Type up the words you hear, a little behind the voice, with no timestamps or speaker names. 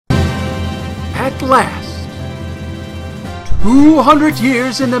at last, 200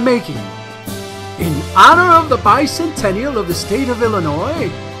 years in the making, in honor of the bicentennial of the state of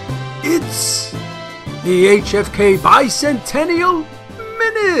Illinois, it's the HFK Bicentennial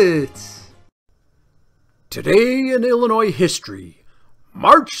Minute. Today in Illinois history,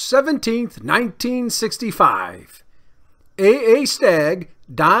 March 17th, 1965, A.A. Stagg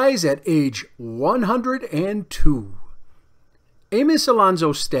dies at age 102. Amos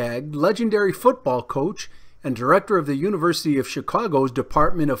Alonzo Stagg, legendary football coach and director of the University of Chicago's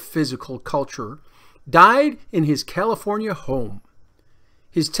Department of Physical Culture, died in his California home.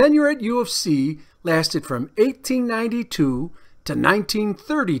 His tenure at U of C lasted from 1892 to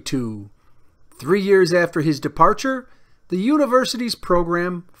 1932. 3 years after his departure, the university's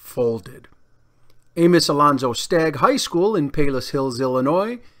program folded. Amos Alonzo Stagg High School in Palos Hills,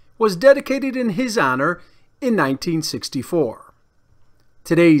 Illinois, was dedicated in his honor in 1964.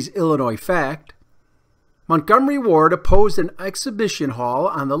 Today's Illinois fact: Montgomery Ward opposed an exhibition hall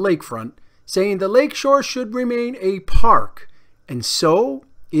on the lakefront, saying the lakeshore should remain a park, and so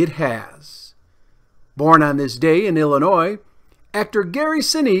it has. Born on this day in Illinois, actor Gary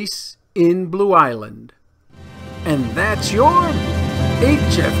Sinise in Blue Island. And that's your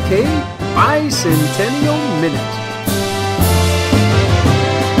HFK Bicentennial Minute.